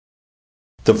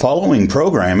The following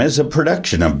program is a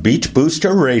production of Beach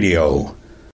Booster Radio.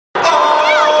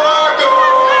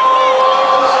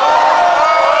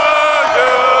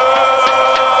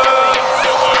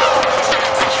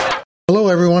 Hello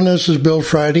everyone, this is Bill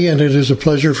Friday, and it is a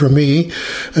pleasure for me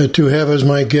to have as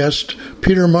my guest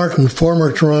Peter Martin,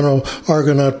 former Toronto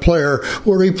Argonaut player,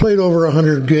 where he played over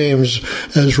 100 games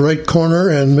as right corner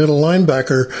and middle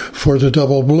linebacker for the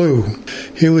Double Blue.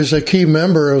 He was a key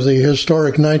member of the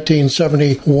historic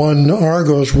 1971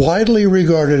 Argos, widely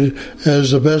regarded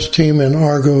as the best team in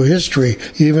Argo history,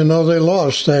 even though they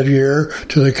lost that year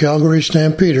to the Calgary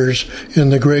Stampeders in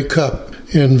the Grey Cup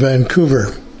in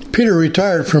Vancouver. Peter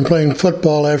retired from playing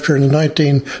football after the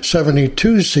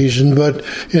 1972 season, but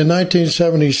in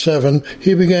 1977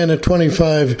 he began a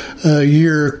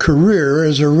 25-year career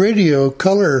as a radio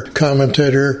color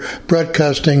commentator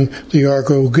broadcasting the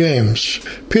Argo games.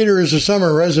 Peter is a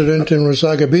summer resident in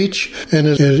Wasaga Beach, and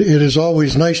it is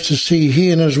always nice to see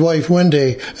he and his wife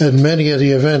Wendy at many of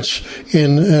the events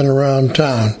in and around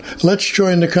town. Let's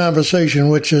join the conversation,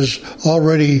 which is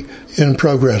already in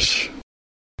progress.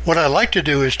 What I'd like to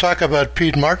do is talk about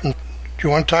Pete Martin. Do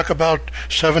you want to talk about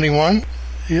 71?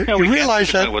 You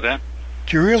realize that?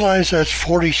 Do you realize that's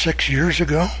 46 years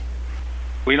ago?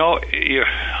 We know.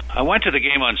 I went to the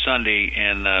game on Sunday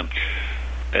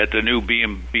at the new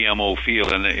BMO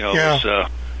field, and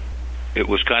it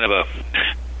was kind of a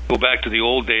go back to the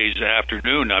old days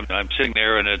afternoon. I'm sitting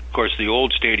there, and of course the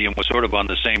old stadium was sort of on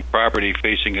the same property,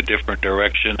 facing a different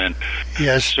direction, and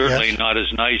certainly not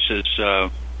as nice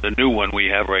as the new one we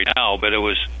have right now. But it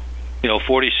was,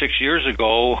 46 years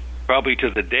ago, probably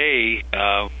to the day,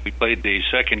 we played the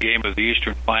second game of the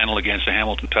Eastern Final against the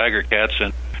Hamilton Tiger Cats,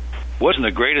 and it wasn't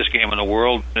the greatest game in the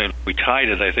world. We tied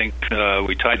it, I think.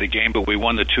 We tied the game, but we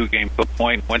won the two-game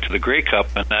point, went to the Grey Cup,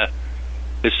 and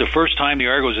it's the first time the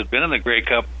Argos had been in the Grey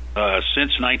Cup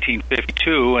since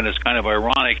 1952, and it's kind of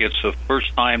ironic. It's the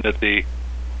first time that the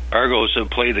Argos have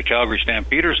played the Calgary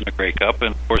Stampeders in the Grey Cup,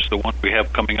 and of course the one we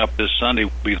have coming up this Sunday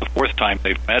will be the fourth time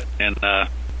they've met, and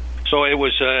so it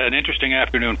was an interesting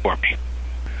afternoon for me.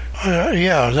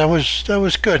 That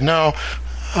was good. Now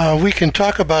we can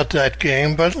talk about that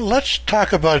game, but let's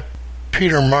talk about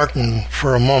Peter Martin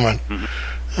for a moment.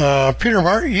 Mm-hmm. Peter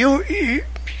Martin,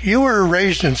 you were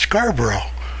raised in Scarborough.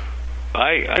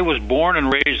 I was born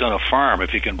and raised on a farm,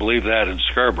 if you can believe that, in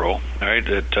Scarborough, right,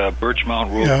 at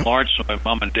Birchmount Road, Lawrence. My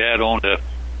mom and dad owned a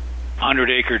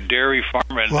 100-acre dairy farm,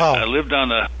 and I lived on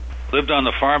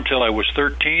the farm till I was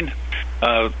 13.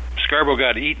 Scarborough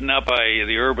got eaten up by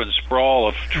the urban sprawl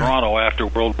of Toronto after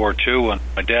World War II, and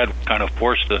my dad was kind of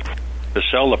forced to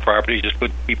sell the property. He just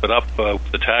couldn't keep it up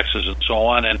with the taxes and so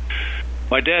on, and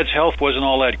my dad's health wasn't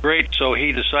all that great, so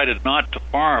he decided not to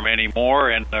farm anymore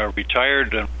and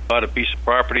retired and bought a piece of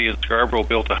property in Scarborough,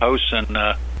 built a house, and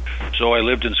so I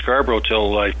lived in Scarborough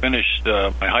till I finished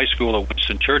my high school at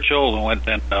Winston Churchill, and went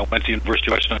to University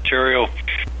of Western Ontario,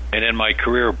 and then my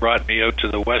career brought me out to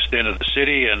the west end of the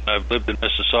city, and I've lived in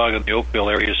Mississauga and the Oakville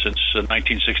area since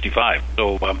 1965.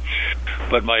 So,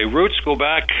 but my roots go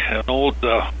back an old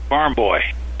farm boy.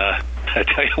 I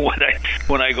tell you,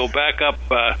 when I go back up.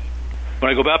 When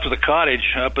I go back to the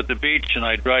cottage up at the beach and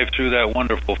I drive through that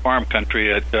wonderful farm country,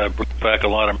 it brings back a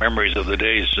lot of memories of the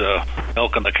days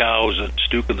milking the cows and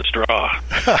stooping the straw.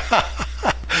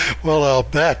 Well, I'll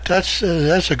bet. That's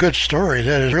a good story.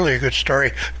 That is really a good story.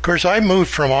 Of course, I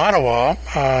moved from Ottawa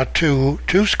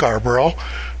to Scarborough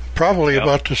probably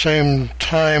about the same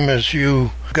time as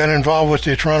you got involved with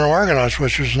the Toronto Argonauts,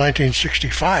 which was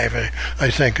 1965,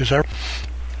 I think. Is that?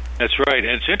 That's right.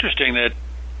 And it's interesting that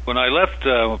when I left...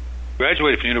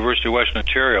 graduated from the University of Western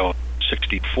Ontario in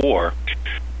 1964.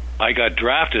 I got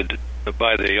drafted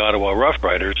by the Ottawa Rough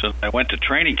Riders, and I went to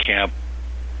training camp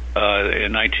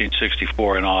in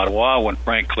 1964 in Ottawa when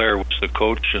Frank Clare was the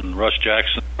coach, and Russ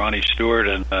Jackson, Ronnie Stewart,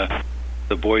 and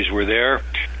the boys were there.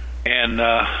 And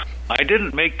I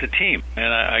didn't make the team,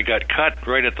 and I got cut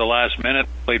right at the last minute,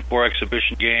 played 4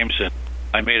 exhibition games, and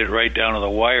I made it right down to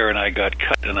the wire, and I got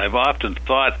cut. And I've often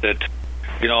thought that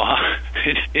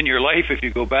in your life, if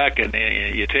you go back and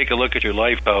you take a look at your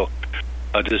life, how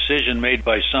a decision made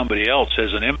by somebody else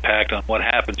has an impact on what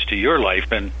happens to your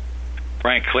life. And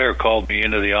Frank Clare called me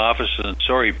into the office and,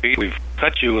 sorry, Pete, we've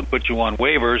cut you and put you on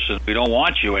waivers, and we don't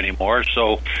want you anymore.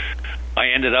 So I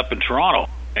ended up in Toronto.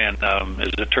 And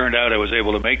as it turned out, I was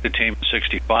able to make the team in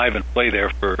 65 and play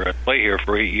here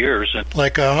for 8 years. And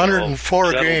like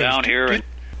 104 games. Down here.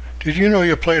 Did you know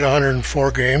you played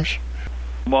 104 games?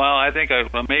 Well, I think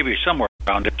maybe somewhere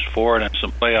around it's 4 and then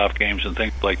some playoff games and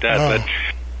things like that. But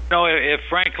if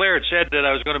Frank Clare had said that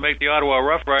I was going to make the Ottawa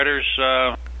Rough Riders,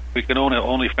 we can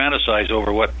only fantasize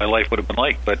over what my life would have been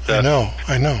like. But I know.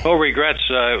 No regrets.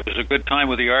 It was a good time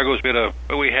with the Argos.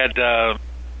 We had an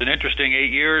interesting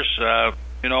 8 years.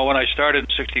 When I started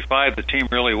in '65, the team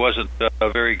really wasn't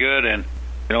very good, and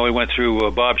we went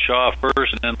through Bob Shaw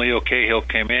first, and then Leo Cahill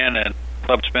came in, and the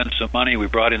club spent some money. We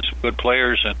brought in some good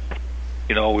players, and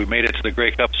we made it to the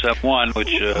Grey Cup 7-1,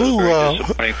 which was very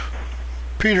disappointing.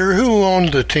 Peter, who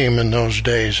owned the team in those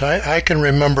days? I can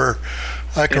remember.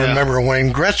 Remember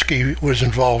Wayne Gretzky was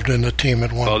involved in the team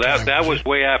at one time. That was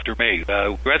way after me.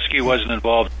 Gretzky wasn't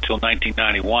involved until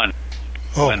 1991,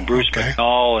 when Bruce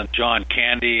McNall and John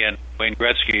Candy and Wayne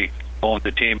Gretzky owned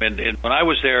the team. And when I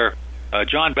was there,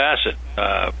 John Bassett,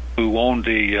 who owned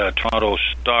the Toronto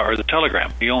Star or the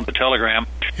Telegram, he owned the Telegram.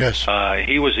 Yes,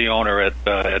 he was the owner at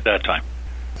that time.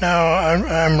 Now,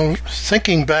 I'm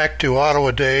thinking back to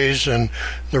Ottawa days and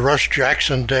the Russ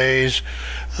Jackson days.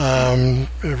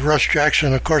 Russ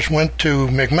Jackson, of course, went to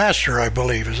McMaster, I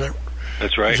believe.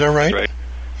 That's right. Is that right? That's right.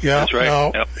 Yeah. That's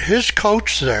right. Now, his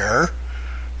coach there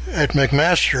at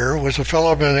McMaster was a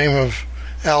fellow by the name of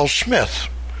Al Smith.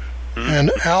 Mm-hmm.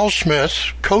 And Al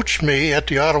Smith coached me at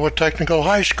the Ottawa Technical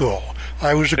High School.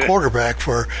 I was a quarterback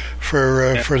for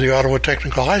the Ottawa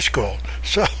Technical High School.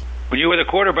 So, when you were the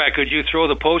quarterback, could you throw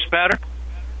the post pattern?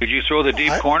 Could you throw the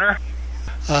deep corner?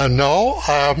 No.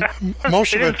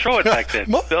 Most they of didn't throw it back then.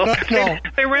 No.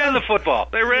 They ran the football.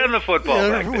 They ran the football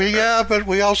back then. But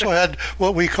we also had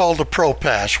what we called the pro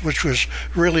pass, which was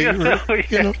really, You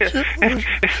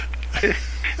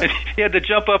had to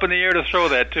jump up in the air to throw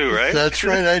that too, right? That's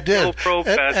right, I did. Pro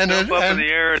pass, jump up in the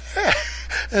air.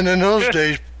 And in those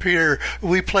days, Peter,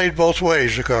 we played both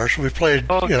ways, of course. We played,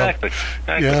 exactly.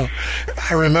 I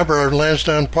remember at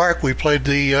Lansdowne Park, we played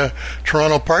the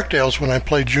Toronto Parkdales when I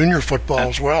played junior football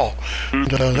as well.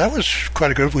 Mm-hmm. And, that was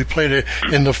quite good. We played it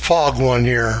in the fog one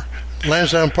year.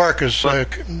 Lansdowne Park is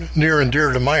near and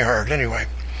dear to my heart, anyway.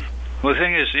 Well, the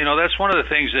thing is, that's one of the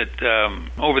things that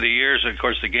over the years, of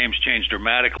course, the game's changed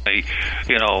dramatically.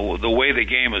 The way the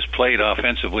game is played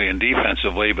offensively and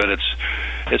defensively, but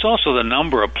it's also the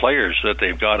number of players that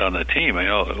they've got on the team.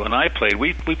 When I played,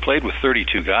 we played with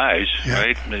 32 guys,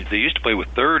 right? They used to play with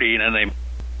 30, and then they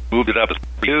moved it up to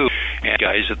 32, and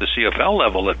guys at the CFL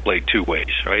level that played two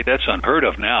ways, right? That's unheard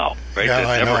of now, right? Yeah,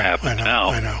 that never happens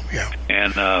now. I know, yeah.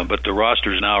 And but the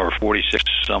rosters now are 46,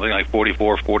 something like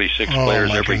 44, 46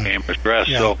 players every game is dressed.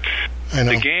 Yeah, so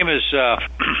the game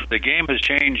has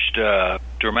changed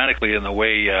dramatically in the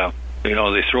way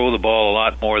they throw the ball a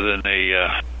lot more than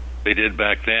they did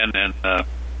back then, and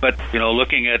but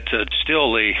looking at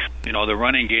still the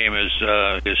running game is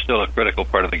still a critical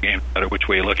part of the game, no matter which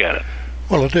way you look at it.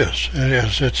 Well, it is. It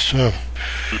is. It's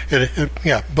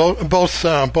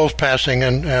both passing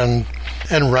and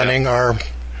running are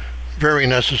very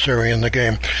necessary in the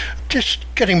game. Just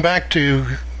getting back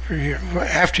to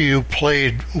after you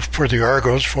played for the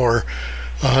Argos for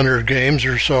 100 games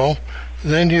or so,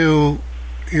 then you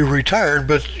retired,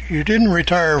 but you didn't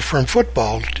retire from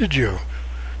football, did you?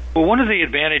 Well, one of the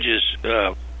advantages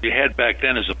you had back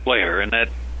then as a player, and that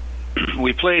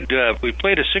we played a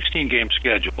 16-game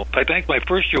schedule. I think my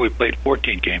first year we played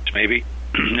 14 games, maybe.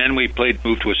 And then we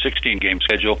moved to a 16-game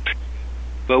schedule.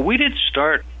 But we didn't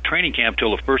start training camp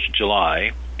till the 1st of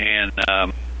July, and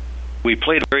we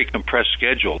played a very compressed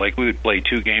schedule. Like, we would play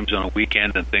 2 games on a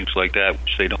weekend and things like that,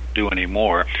 which they don't do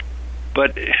anymore.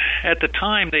 But at the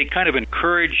time, they kind of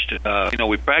encouraged,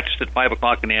 we practiced at 5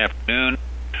 o'clock in the afternoon.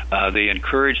 They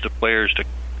encouraged the players to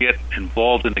get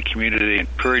involved in the community. They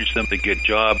encouraged them to get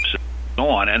jobs and so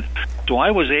on. And so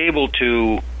I was able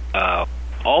to,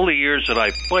 all the years that I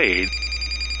played,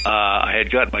 I had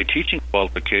got my teaching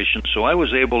qualifications, so I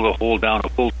was able to hold down a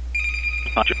full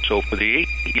contract. So for the 8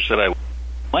 years that I was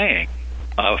playing,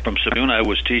 from Sabuna, I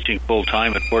was teaching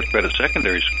full-time at Fort Credit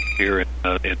Secondary School here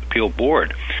at Peel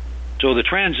Board. So the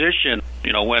transition,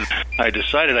 when I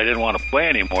decided I didn't want to play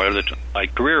anymore, my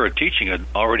career of teaching had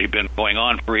already been going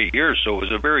on for 8 years, so it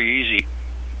was a very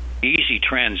easy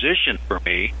transition for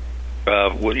me,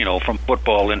 from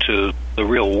football into the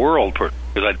real world,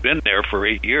 because I'd been there for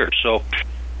 8 years. So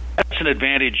that's an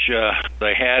advantage that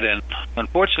I had, and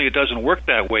unfortunately it doesn't work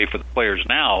that way for the players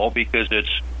now, because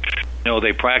it's,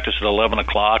 they practice at 11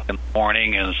 o'clock in the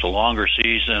morning, and it's a longer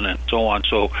season and so on.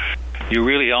 So you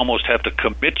really almost have to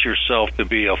commit yourself to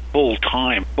be a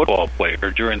full-time football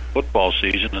player during the football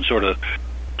season, and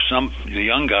the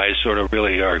young guys sort of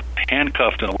really are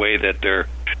handcuffed in a way that their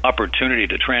opportunity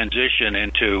to transition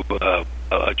into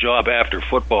a job after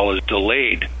football is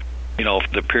delayed, for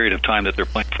the period of time that they're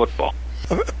playing football.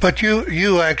 But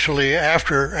you actually,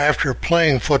 after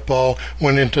playing football,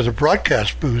 went into the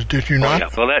broadcast booth, did you not? Oh,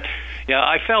 yeah. Well, Yeah,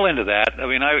 I fell into that. I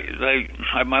mean,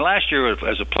 I my last year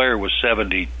as a player was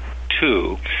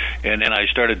 72, and then I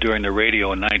started doing the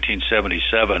radio in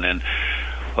 1977, and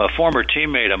a former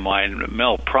teammate of mine,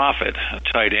 Mel Prophet, a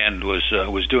tight end,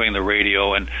 was doing the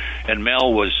radio, and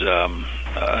Mel was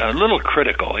a little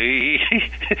critical.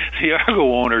 The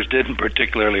Argo owners didn't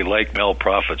particularly like Mel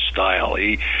Prophet's style.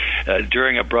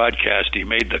 During a broadcast, he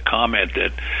made the comment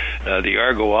that the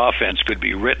Argo offense could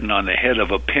be written on the head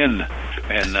of a pin,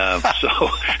 and so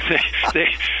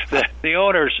the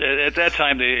owners at that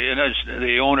time,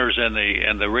 the owners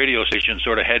and the radio station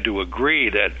sort of had to agree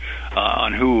that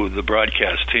on who the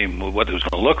broadcast team, what it was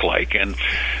going to look like, and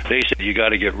they said you got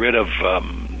to get rid of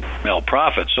Mel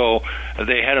Prophet. So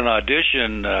they had an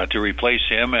audition to replace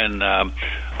him, and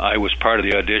I was part of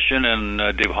the audition,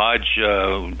 and Dave Hodge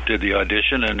did the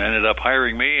audition and ended up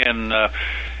hiring me, and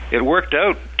it worked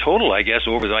out total, I guess,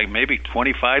 over like maybe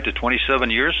 25 to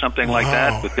 27 years, something like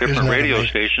that, with different radio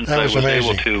stations. I was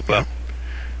able to.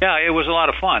 Yeah, it was a lot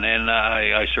of fun, and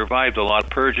I survived a lot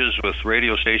of purges with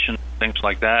radio stations, things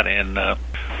like that. And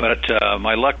but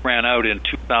my luck ran out in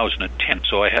 2010,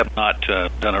 so I have not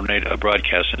done a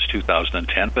broadcast since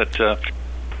 2010. But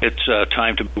it's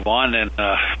time to move on. And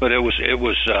but it was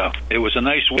a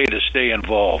nice way to stay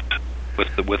involved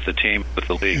with the team, with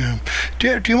the league.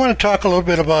 Yeah. Do you want to talk a little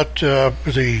bit about the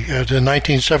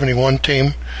 1971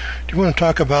 team? Do you want to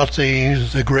talk about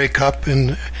the Grey Cup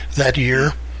in that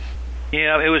year?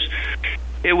 Yeah, it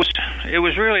was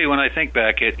really, when I think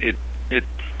back, you'd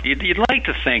like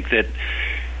to think that,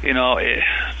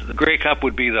 the Grey Cup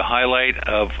would be the highlight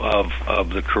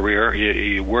of the career.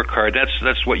 You work hard.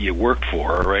 That's what you work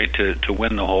for, right? To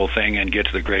win the whole thing and get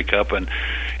to the Grey Cup. And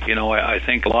I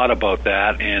think a lot about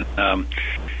that. And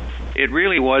it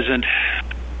really wasn't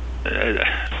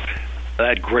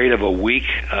that great of a week.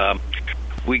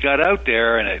 We got out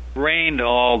there, and it rained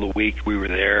all the week we were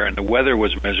there, and the weather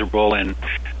was miserable. And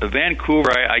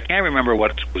Vancouver, I can't remember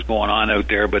what was going on out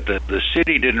there, but the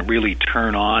city didn't really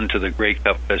turn on to the Grey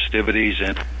Cup festivities,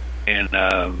 and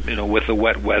with the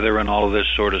wet weather and all of this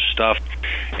sort of stuff.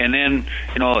 And then,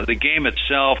 the game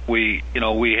itself, we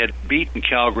had beaten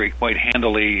Calgary quite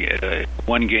handily.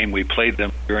 One game we played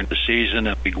them during the season,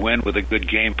 and we went with a good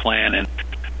game plan, and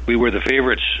we were the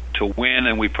favorites to win,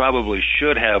 and we probably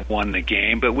should have won the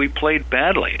game, but we played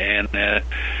badly, and it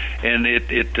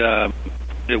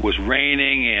was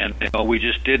raining, and we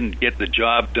just didn't get the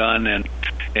job done, and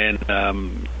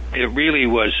it really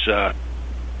was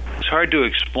it's hard to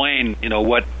explain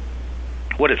what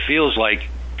it feels like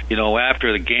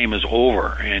after the game is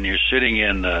over and you're sitting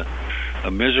in a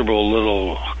miserable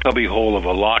little cubbyhole of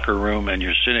a locker room, and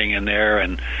you're sitting in there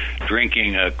and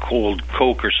drinking a cold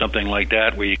Coke or something like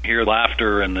that, where you hear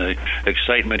laughter and the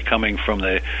excitement coming from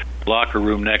the locker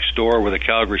room next door where the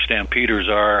Calgary Stampeders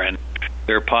are, and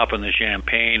they're popping the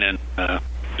champagne, and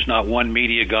there's not one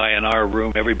media guy in our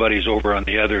room. Everybody's over on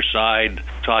the other side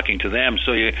talking to them.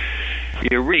 So you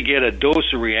really get a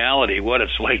dose of reality, what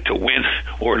it's like to win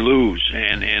or lose,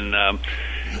 and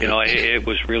it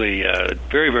was really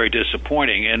very, very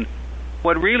disappointing. And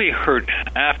what really hurt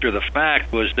after the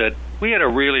fact was that we had a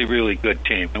really, really good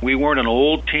team, and we weren't an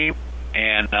old team,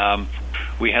 and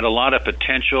we had a lot of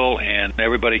potential, and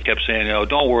everybody kept saying,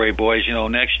 don't worry, boys,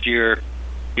 next year,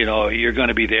 you're going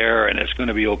to be there, and it's going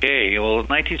to be okay. Well,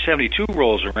 1972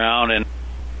 rolls around, and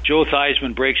Joe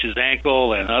Theismann breaks his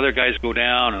ankle, and other guys go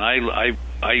down, and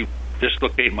I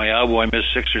dislocate my elbow. I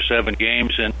missed 6 or 7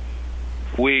 games, and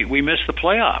we missed the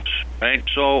playoffs, right?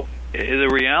 So the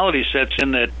reality sets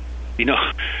in that,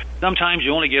 sometimes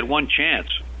you only get one chance,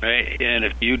 right? And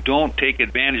if you don't take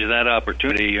advantage of that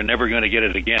opportunity, you're never going to get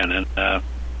it again. And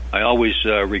I always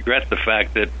regret the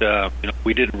fact that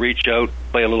we didn't reach out,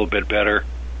 play a little bit better,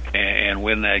 and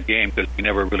win that game, because we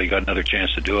never really got another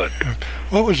chance to do it.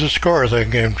 What was the score of that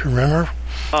game? Do you remember?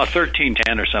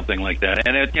 13-10 or something like that.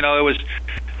 And it was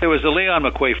the Leon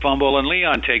McQuay fumble, and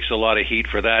Leon takes a lot of heat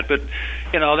for that. But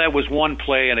that was one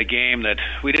play in a game that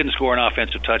we didn't score an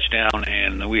offensive touchdown,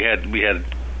 and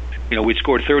we'd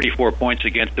scored 34 points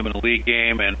against them in a league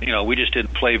game, and we just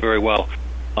didn't play very well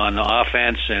on the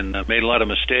offense, and made a lot of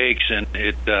mistakes, and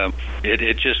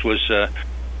it just was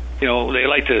they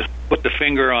like to put the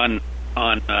finger on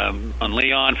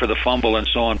Leon for the fumble and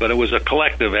so on, but it was a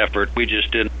collective effort. We just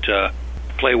didn't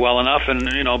play well enough, and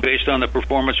based on the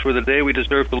performance for the day, we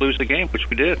deserved to lose the game, which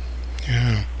we did.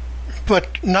 Yeah.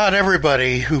 But not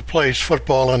everybody who plays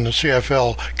football in the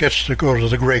CFL gets to go to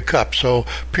the Grey Cup, so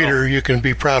Peter, you can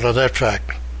be proud of that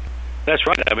fact. That's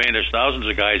right. I mean, there's thousands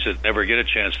of guys that never get a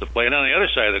chance to play. And on the other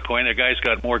side of the coin, the guys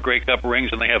got more Grey Cup rings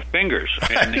than they have fingers.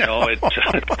 And, I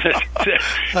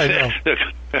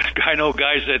know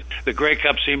guys that the Grey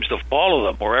Cup seems to follow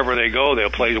them. Wherever they go, they'll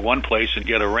play one place and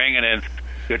get a ring and then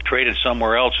get traded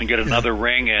somewhere else and get another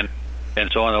ring and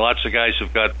so on. And lots of guys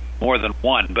have got more than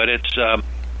one. But it's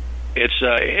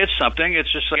something. It's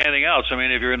just like anything else. I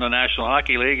mean, if you're in the National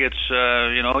Hockey League, it's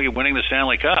you're winning the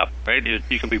Stanley Cup, right?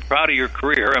 You can be proud of your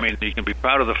career. I mean, you can be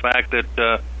proud of the fact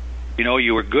that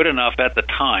you were good enough at the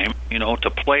time, to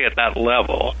play at that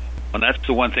level, and that's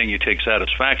the one thing you take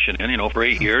satisfaction in. For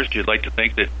 8 years, you'd like to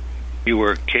think that you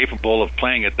were capable of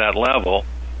playing at that level,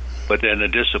 but then the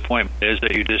disappointment is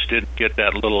that you just didn't get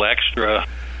that little extra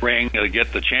ring to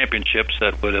get the championships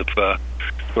that would have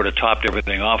sort of topped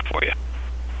everything off for you.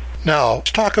 Now,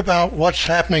 let's talk about what's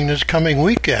happening this coming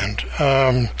weekend.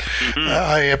 I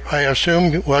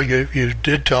assume, well, you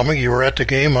did tell me you were at the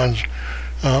game on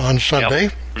Sunday.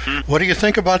 Yep. Mm-hmm. What do you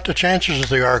think about the chances of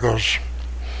the Argos?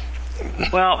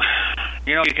 Well,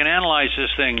 you can analyze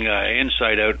this thing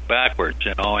inside out, backwards,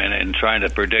 and trying to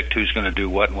predict who's going to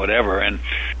do what and whatever. And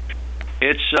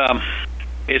it's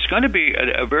going to be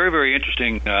a very, very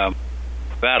interesting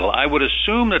battle. I would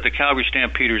assume that the Calgary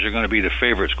Stampeders are going to be the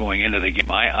favorites going into the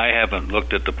game. I haven't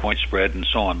looked at the point spread and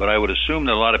so on, but I would assume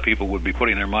that a lot of people would be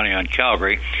putting their money on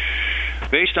Calgary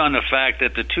based on the fact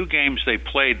that the two games they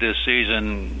played this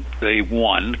season,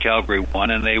 Calgary won,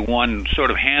 and they won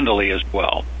sort of handily as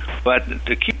well. But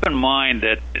to keep in mind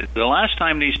that the last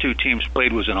time these two teams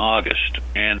played was in August,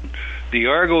 and the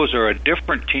Argos are a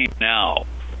different team now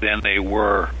than they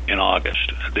were in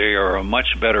August. They are a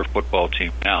much better football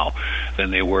team now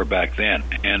than they were back then.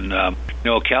 And,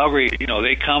 Calgary,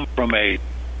 they come from a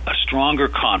stronger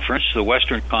conference. The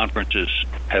Western Conference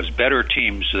has better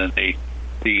teams than the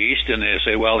East, and they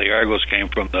say, well, the Argos came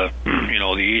from the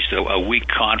East, a weak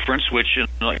conference, which it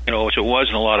was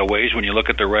in a lot of ways when you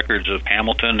look at the records of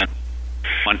Hamilton and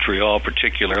Montreal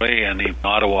particularly, and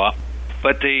Ottawa.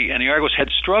 But the Argos had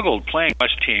struggled playing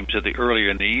West teams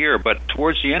earlier in the year. But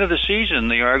towards the end of the season,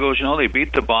 the Argos, they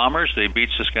beat the Bombers, they beat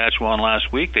Saskatchewan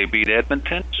last week, they beat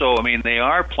Edmonton. So I mean, they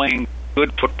are playing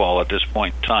good football at this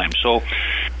point in time. So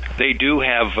they do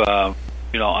have,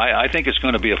 I think it's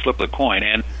going to be a flip of the coin.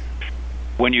 And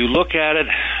when you look at it,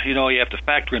 you have to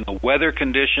factor in the weather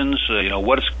conditions.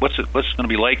 What's it going to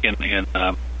be like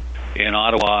in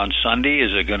Ottawa on Sunday?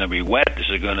 Is it going to be wet? Is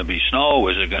it going to be snow?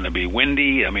 Is it going to be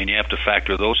windy? I mean, you have to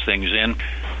factor those things in.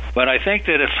 But I think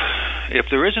that if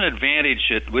there is an advantage,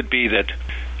 it would be that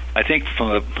I think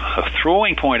from a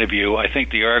throwing point of view, I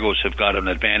think the Argos have got an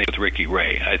advantage with Ricky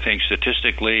Ray. I think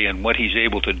statistically and what he's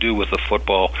able to do with the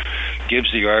football gives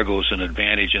the Argos an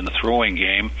advantage in the throwing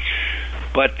game.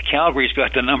 But Calgary's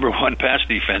got the number one pass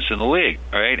defense in the league,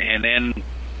 right? And then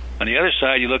on the other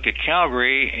side, you look at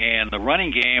Calgary and the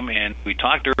running game, and we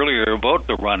talked earlier about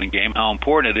the running game, how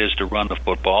important it is to run the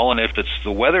football. And if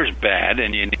the weather's bad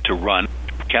and you need to run,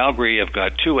 Calgary have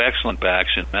got two excellent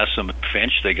backs in Messam and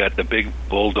Finch. They got the big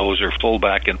bulldozer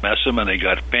fullback in Messam, and they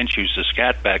got Finch, who's the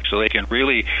scat back, so they can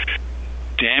really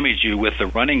damage you with the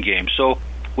running game. So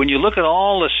when you look at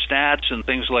all the stats and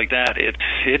things like that, it's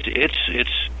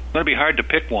going to be hard to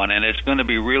pick one, and it's going to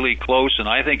be really close, and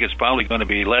I think it's probably going to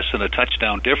be less than a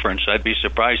touchdown difference. I'd be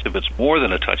surprised if it's more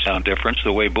than a touchdown difference,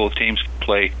 the way both teams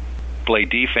play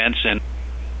defense. And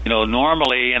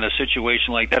normally in a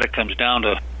situation like that, it comes down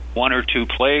to one or two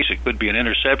plays. It could be an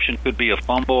interception, could be a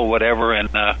fumble, whatever.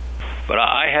 And but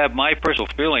I have my personal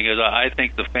feeling is I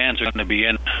think the fans are going to be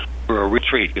in for a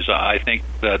retreat, because I think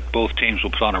that both teams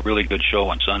will put on a really good show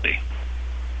on Sunday.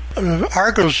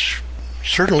 Argos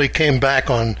certainly came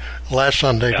back on last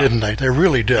Sunday, didn't they? They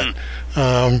really did.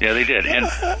 Yeah, they did. And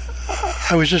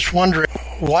I was just wondering,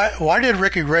 why did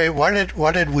Ricky Ray? Why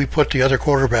did we put the other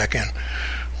quarterback in?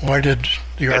 Why did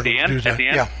the Argos do that? At the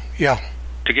end? Yeah.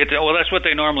 To get well, that's what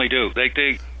they normally do.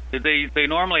 They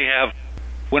normally have,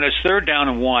 when it's 3rd down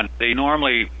and 1, they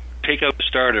normally take out the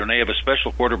starter and they have a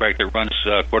special quarterback that runs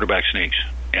quarterback sneaks.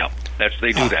 Yeah,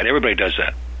 they do that. Everybody does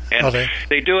that. And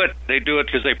they do it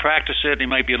because they practice it. He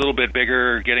might be a little bit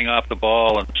bigger, getting off the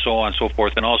ball, and so on and so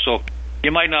forth. And also,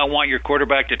 you might not want your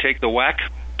quarterback to take the whack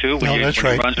too. When he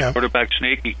runs a quarterback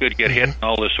sneak, he could get hit and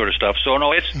all this sort of stuff. So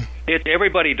no,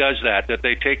 everybody does that. That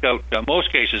they take out.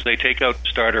 Most cases, they take out the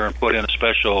starter and put in a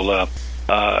special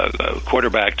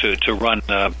quarterback to run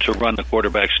the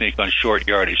quarterback sneak on short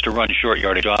yardage, to run short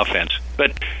yardage offense.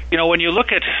 But when you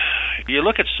look at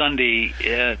Sunday,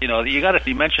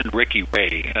 you mentioned Ricky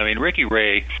Ray. I mean, Ricky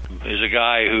Ray is a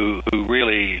guy who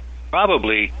really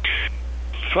probably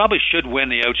probably should win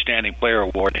the Outstanding Player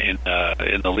Award in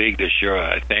the league this year,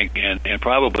 I think, and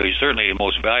probably certainly the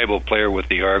most valuable player with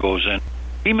the Argos. And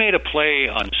he made a play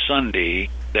on Sunday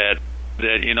that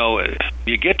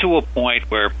you get to a point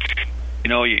where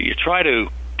you try to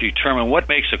determine what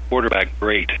makes a quarterback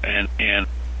great, and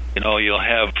you'll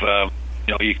have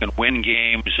you can win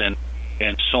games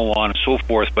and so on and so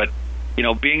forth, but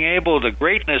being able the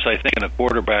greatness, I think, in a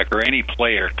quarterback or any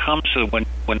player comes to when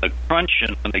the crunch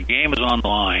and when the game is on the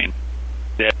line,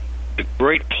 that the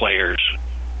great players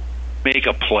make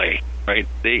a play, right?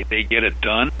 They get it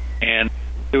done. And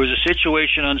there was a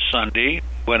situation on Sunday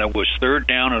when it was third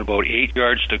down and about 8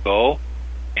 yards to go,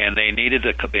 and they needed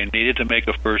to make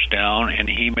a first down, and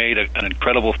he made an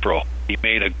incredible throw. He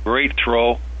made a great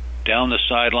throw down the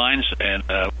sidelines, and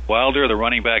Wilder, the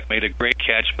running back, made a great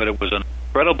catch, but it was an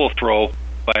incredible throw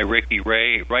by Ricky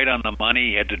Ray, right on the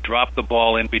money. He had to drop the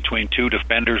ball in between two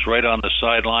defenders right on the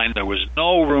sideline. There was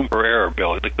no room for error,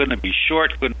 Bill. It couldn't be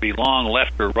short, couldn't be long,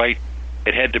 left or right.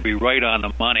 It had to be right on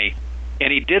the money.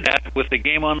 And he did that with the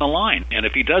game on the line. And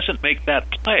if he doesn't make that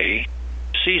play,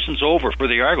 season's over for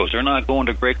the Argos. They're not going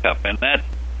to Grey Cup. And that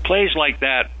plays like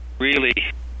that really,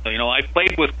 I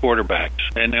played with quarterbacks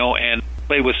and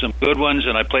played with some good ones,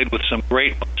 and I played with some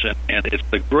great ones. And it's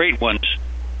the great ones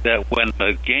that when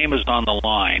the game is on the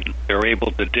line, they're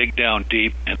able to dig down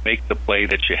deep and make the play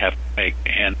that you have to make.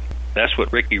 And that's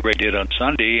what Ricky Ray did on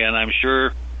Sunday. And I'm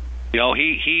sure,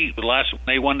 he when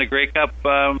they won the Grey Cup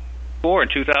in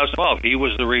 2012, he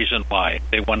was the reason why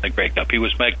they won the Grey Cup. He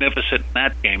was magnificent in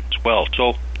that game as well.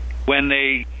 So when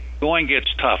the going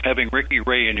gets tough, having Ricky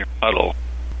Ray in your huddle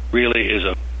really is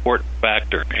an important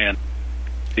factor. And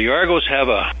the Argos have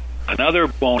another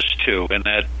bonus too, in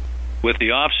that with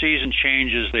the off-season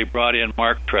changes, they brought in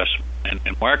Mark Trestman,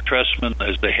 and Mark Trestman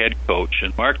is the head coach.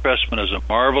 And Mark Trestman is a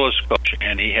marvelous coach,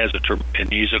 and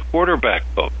he's a quarterback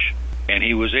coach. And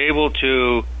he was able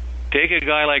to take a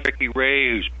guy like Ricky Ray,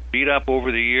 who's beat up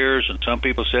over the years, and some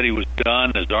people said he was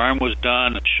done, his arm was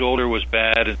done, his shoulder was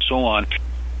bad, and so on.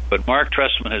 But Mark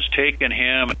Trestman has taken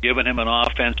him and given him an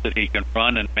offense that he can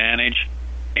run and manage,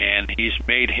 and he's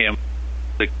made him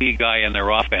the key guy in their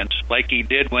offense, like he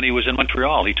did when he was in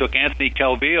Montreal. He took Anthony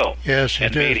Calvillo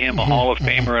and made him a Hall of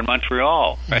Famer in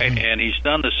Montreal, right? And he's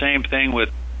done the same thing with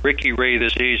Ricky Ray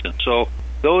this season. So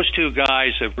those two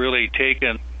guys have really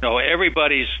taken,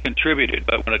 everybody's contributed,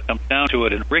 but when it comes down to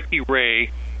it, and Ricky Ray,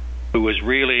 who has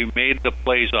really made the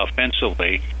plays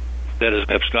offensively that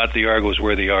has got the Argos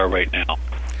where they are right now.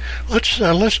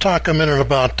 Let's talk a minute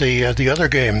about the other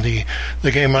game, the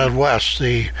game out west,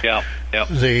 the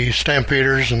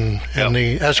Stampeders and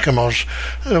the Eskimos.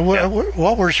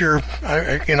 What was your,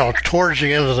 towards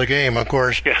the end of the game, of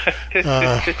course, was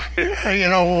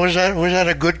that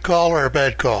a good call or a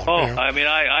bad call? Oh,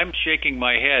 I'm shaking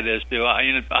my head as to,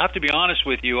 I have to be honest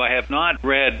with you, I have not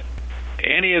read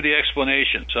any of the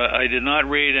explanations. I did not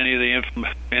read any of the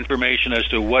information as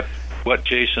to what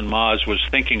Jason Maas was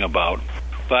thinking about.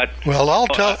 But I'll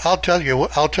tell you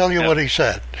what he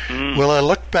said. Will I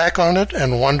look back on it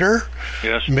and wonder?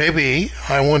 Yes. Maybe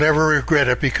I won't ever regret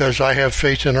it because I have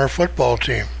faith in our football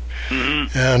team.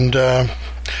 And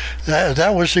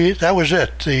that was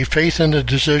it. The faith in the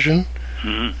decision,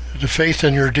 the faith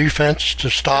in your defense to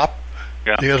stop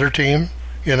the other team.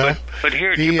 But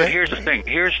here's the thing.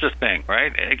 Here's the thing,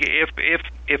 right?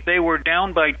 If they were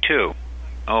down by 2.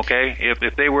 Okay,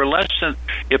 if they were less than,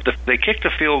 they kicked a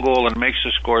field goal and makes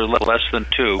the score less than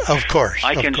 2, of course,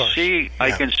 I can see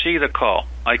the call.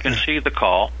 I can see the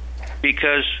call,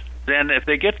 because then if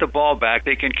they get the ball back,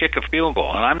 they can kick a field goal.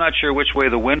 And I'm not sure which way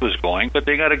the wind was going, but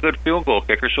they got a good field goal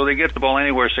kicker, so they get the ball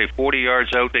anywhere, say 40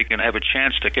 yards out, they can have a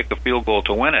chance to kick a field goal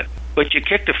to win it. But you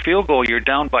kicked a field goal, you're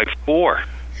down by 4.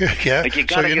 Yeah, like you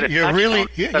got to get a touchdown.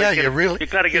 You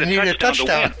got to get a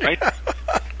touchdown to win, right?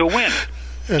 To win.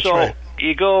 That's right.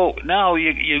 You go now.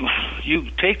 You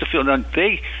take the field. Now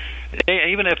they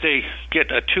even if they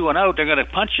get a 2 and out, they're going to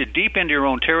punch you deep into your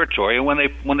own territory. And when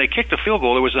they kicked the field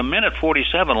goal, there was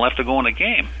 1:47 left to go in the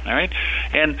game. All right,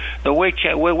 and the way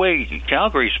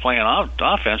Calgary's playing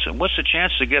offense, and what's the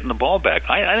chance of getting the ball back?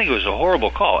 I think it was a horrible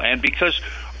call. And because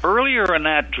earlier in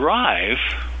that drive,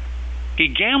 he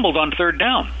gambled on third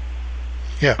down.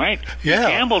 Yeah. Right. Yeah.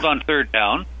 He gambled on third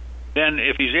down. Then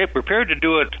if he's prepared to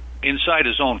do it inside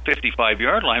his own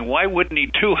 55-yard line, why wouldn't he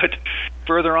do it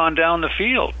further on down the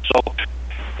field? So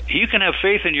you can have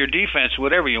faith in your defense,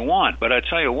 whatever you want, but I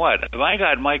tell you what, if I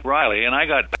got Mike Riley and I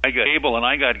got Abel and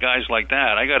I got guys like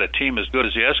that, I got a team as good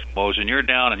as the Eskimos, and you're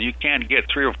down and you can't get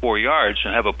 3 or 4 yards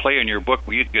and have a play in your book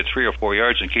where you can get 3 or 4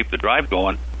 yards and keep the drive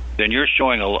going, then you're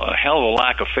showing a hell of a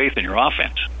lack of faith in your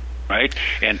offense, right?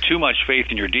 And too much faith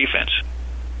in your defense.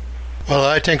 Well,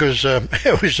 I think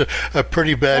it was a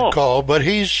pretty bad call, but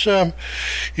he's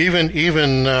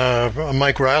even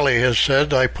Mike Riley has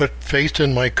said, I put faith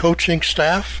in my coaching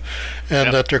staff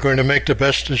and that they're going to make the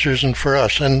best decision for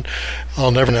us, and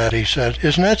I'll never that, he said.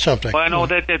 Isn't that something? Well, I know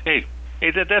that's a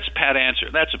pat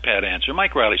answer. That's a pat answer.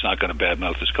 Mike Riley's not going to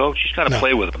badmouth his coach. He's got to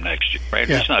play with him next year, right?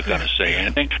 He's not going to say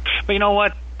anything. But you know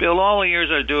what, Bill, all the years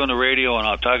I was doing the radio and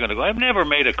I'm talking to I've never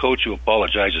made a coach who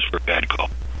apologizes for a bad call.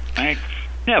 Right?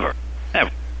 Never.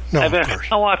 No, of course.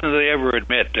 How often do they ever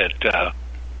admit that,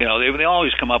 they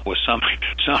always come up with some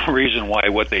reason why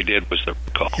what they did was the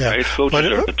call, right?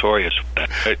 Coaches are notorious for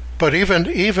that, right? But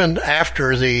even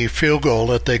after the field goal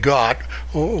that they got,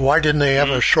 why didn't they have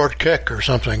a short kick or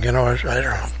something? I don't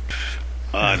know.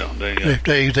 I don't.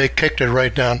 They kicked it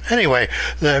right down. Anyway,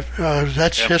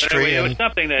 that's history. Anyway, it's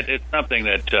something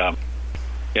that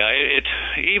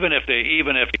even if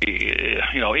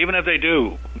they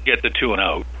do get the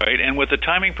 2-0, right, and with the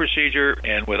timing procedure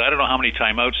and with I don't know how many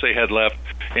timeouts they had left,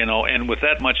 and with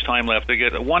that much time left, they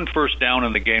get one first down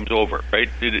and the game's over, right?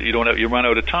 You run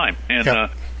out of time,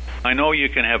 and I know you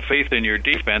can have faith in your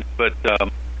defense, but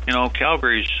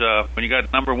Calgary's when you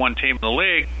got number one team in the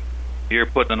league, you're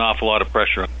putting an awful lot of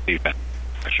pressure on the defense.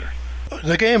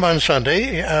 The game on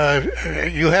Sunday,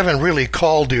 you haven't really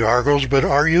called the Argos, but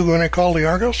are you going to call the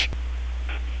Argos?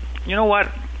 You know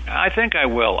what? I think I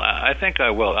will.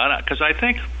 Because I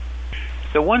think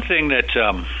the one thing that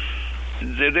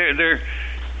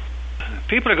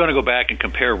people are going to go back and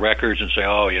compare records and say,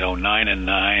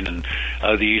 9-9 and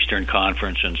the Eastern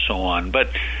Conference and so on. But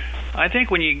I think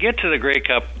when you get to the Grey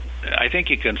Cup, I think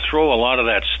you can throw a lot of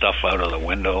that stuff out the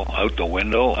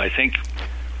window. I think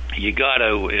you got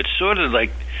to, it's sort of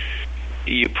like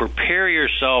you prepare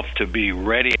yourself to be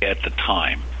ready at the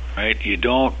time, right? You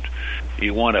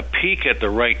want to peak at the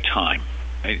right time.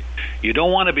 Right? You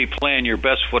don't want to be playing your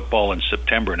best football in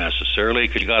September necessarily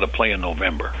because you got to play in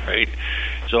November, right?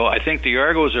 So I think the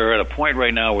Argos are at a point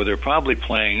right now where they're probably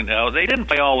playing. Now, they didn't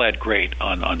play all that great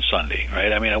on Sunday,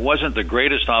 right? I mean, it wasn't the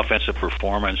greatest offensive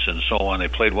performance and so on. They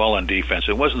played well on defense.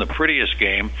 It wasn't the prettiest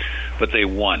game, but they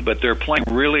won. But they're playing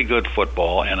really good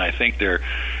football, and I think they're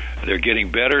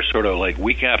getting better sort of like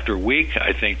week after week.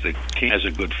 I think the team has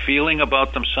a good feeling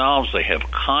about themselves. They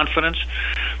have confidence.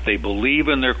 They believe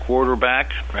in their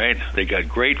quarterback, right? They got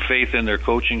great faith in their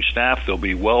coaching staff. They'll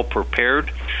be well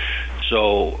prepared.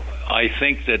 So I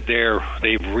think that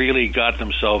they've really got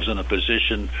themselves in a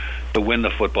position to win the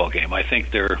football game. I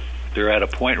think they're at a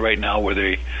point right now where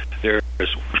they're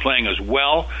playing as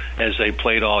well as they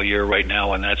played all year right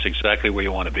now, and that's exactly where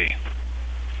you want to be.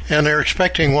 And they're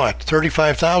expecting what,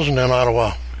 35,000 in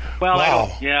Ottawa? Well,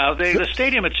 wow. The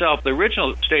stadium itself, the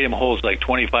original stadium holds like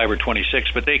 25 or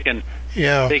 26, but they can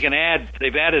add.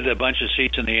 They've added a bunch of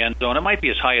seats in the end zone. It might be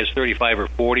as high as 35 or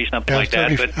 40, something like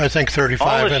 30, that. But I think 35.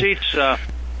 All the seats.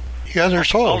 They're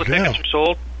sold. All the tickets are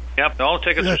sold. Yep, all the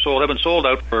tickets are sold. Have been sold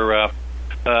out for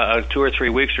 2 or 3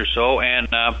 weeks or so, and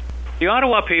the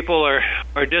Ottawa people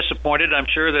are disappointed. I'm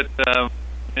sure that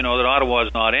that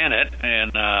Ottawa's not in it,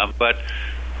 and but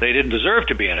they didn't deserve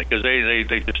to be in it because they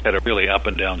just had a really up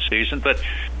and down season. But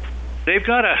they've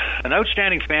got an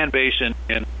outstanding fan base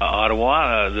in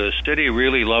Ottawa. The city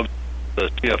really loves the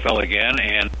CFL again,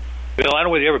 and Bill, I don't know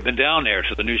whether you've ever been down there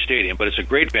to the new stadium, but it's a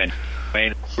great venue.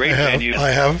 Venue. I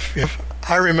have.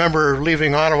 I remember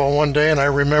leaving Ottawa one day, and I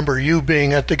remember you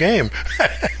being at the game.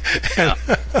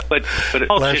 But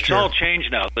it's all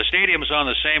changed now. The stadium's on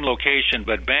the same location,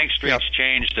 but Bank Street's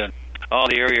changed, and all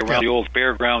the area around the old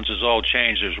fairgrounds has all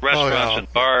changed. There's restaurants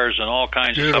and bars and all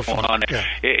kinds of stuff going on. Yeah.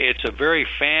 It's a very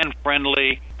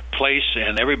fan-friendly place,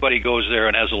 and everybody goes there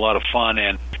and has a lot of fun.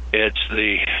 And it's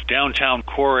the downtown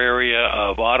core area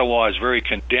of Ottawa is very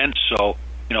condensed, so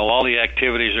all the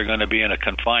activities are going to be in a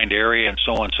confined area and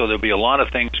so on. So there'll be a lot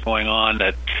of things going on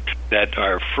that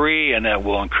are free and that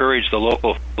will encourage the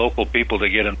local people to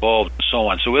get involved and so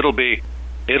on. So it'll be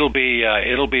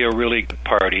a really good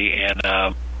party, and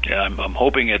I'm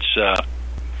hoping it's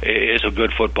a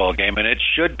good football game, and it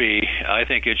should be. I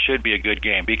think it should be a good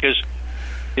game because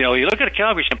you look at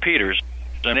Calgary St. Peter's,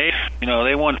 and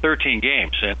they won 13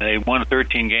 games, and they won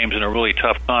 13 games in a really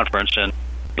tough conference, and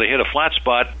they hit a flat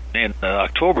spot in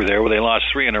October there where they lost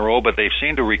 3 in a row, but they've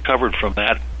seemed to recovered from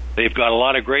that. They've got a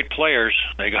lot of great players.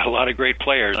 And I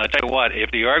tell you what,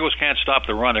 if the Argos can't stop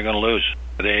the run, they're going to lose.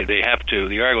 They have to.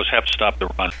 The Argos have to stop the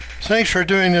run. Thanks for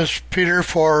doing this, Peter,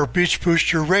 for Beach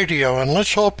Booster Radio, and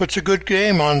let's hope it's a good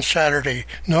game on Saturday.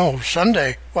 No,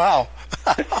 Sunday. Wow.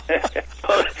 Well,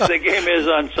 the game is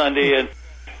on Sunday, and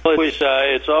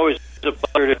it's always a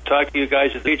pleasure to talk to you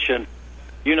guys at the beach, and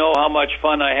you know how much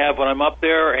fun I have when I'm up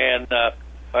there, and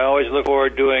I always look forward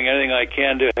to doing anything I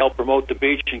can to help promote the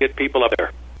beach and get people up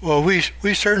there. Well, we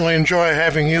certainly enjoy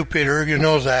having you, Peter. You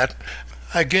know that.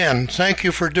 Again, thank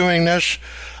you for doing this.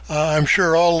 I'm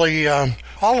sure all the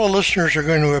listeners are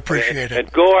going to appreciate it.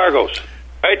 And go Argos,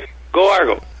 right? Go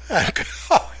Argo.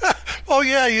 Oh,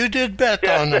 yeah, you did bet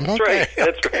on them. That's okay.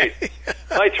 Right.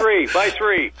 That's right. By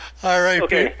three. All right,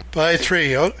 okay. Peter. By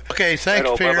 3. Okay, thanks,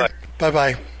 right, Peter.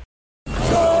 Bye-bye.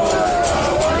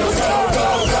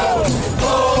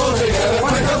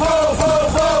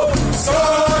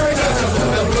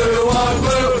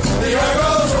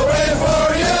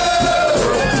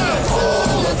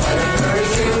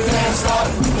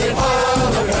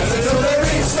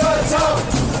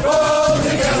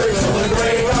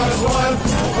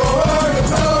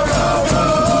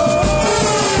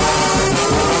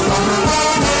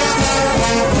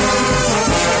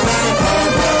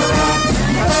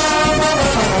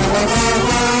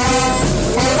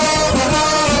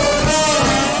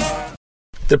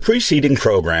 The preceding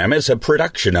program is a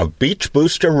production of Beach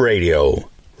Booster Radio,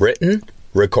 written,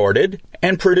 recorded,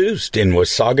 and produced in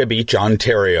Wasaga Beach,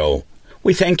 Ontario.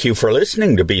 We thank you for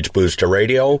listening to Beach Booster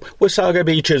Radio, Wasaga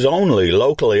Beach's only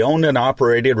locally owned and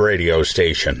operated radio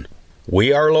station.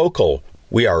 We are local.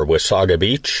 We are Wasaga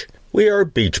Beach. We are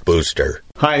Beach Booster.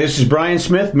 Hi, this is Brian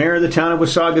Smith, Mayor of the town of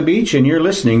Wasaga Beach, and you're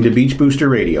listening to Beach Booster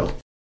Radio.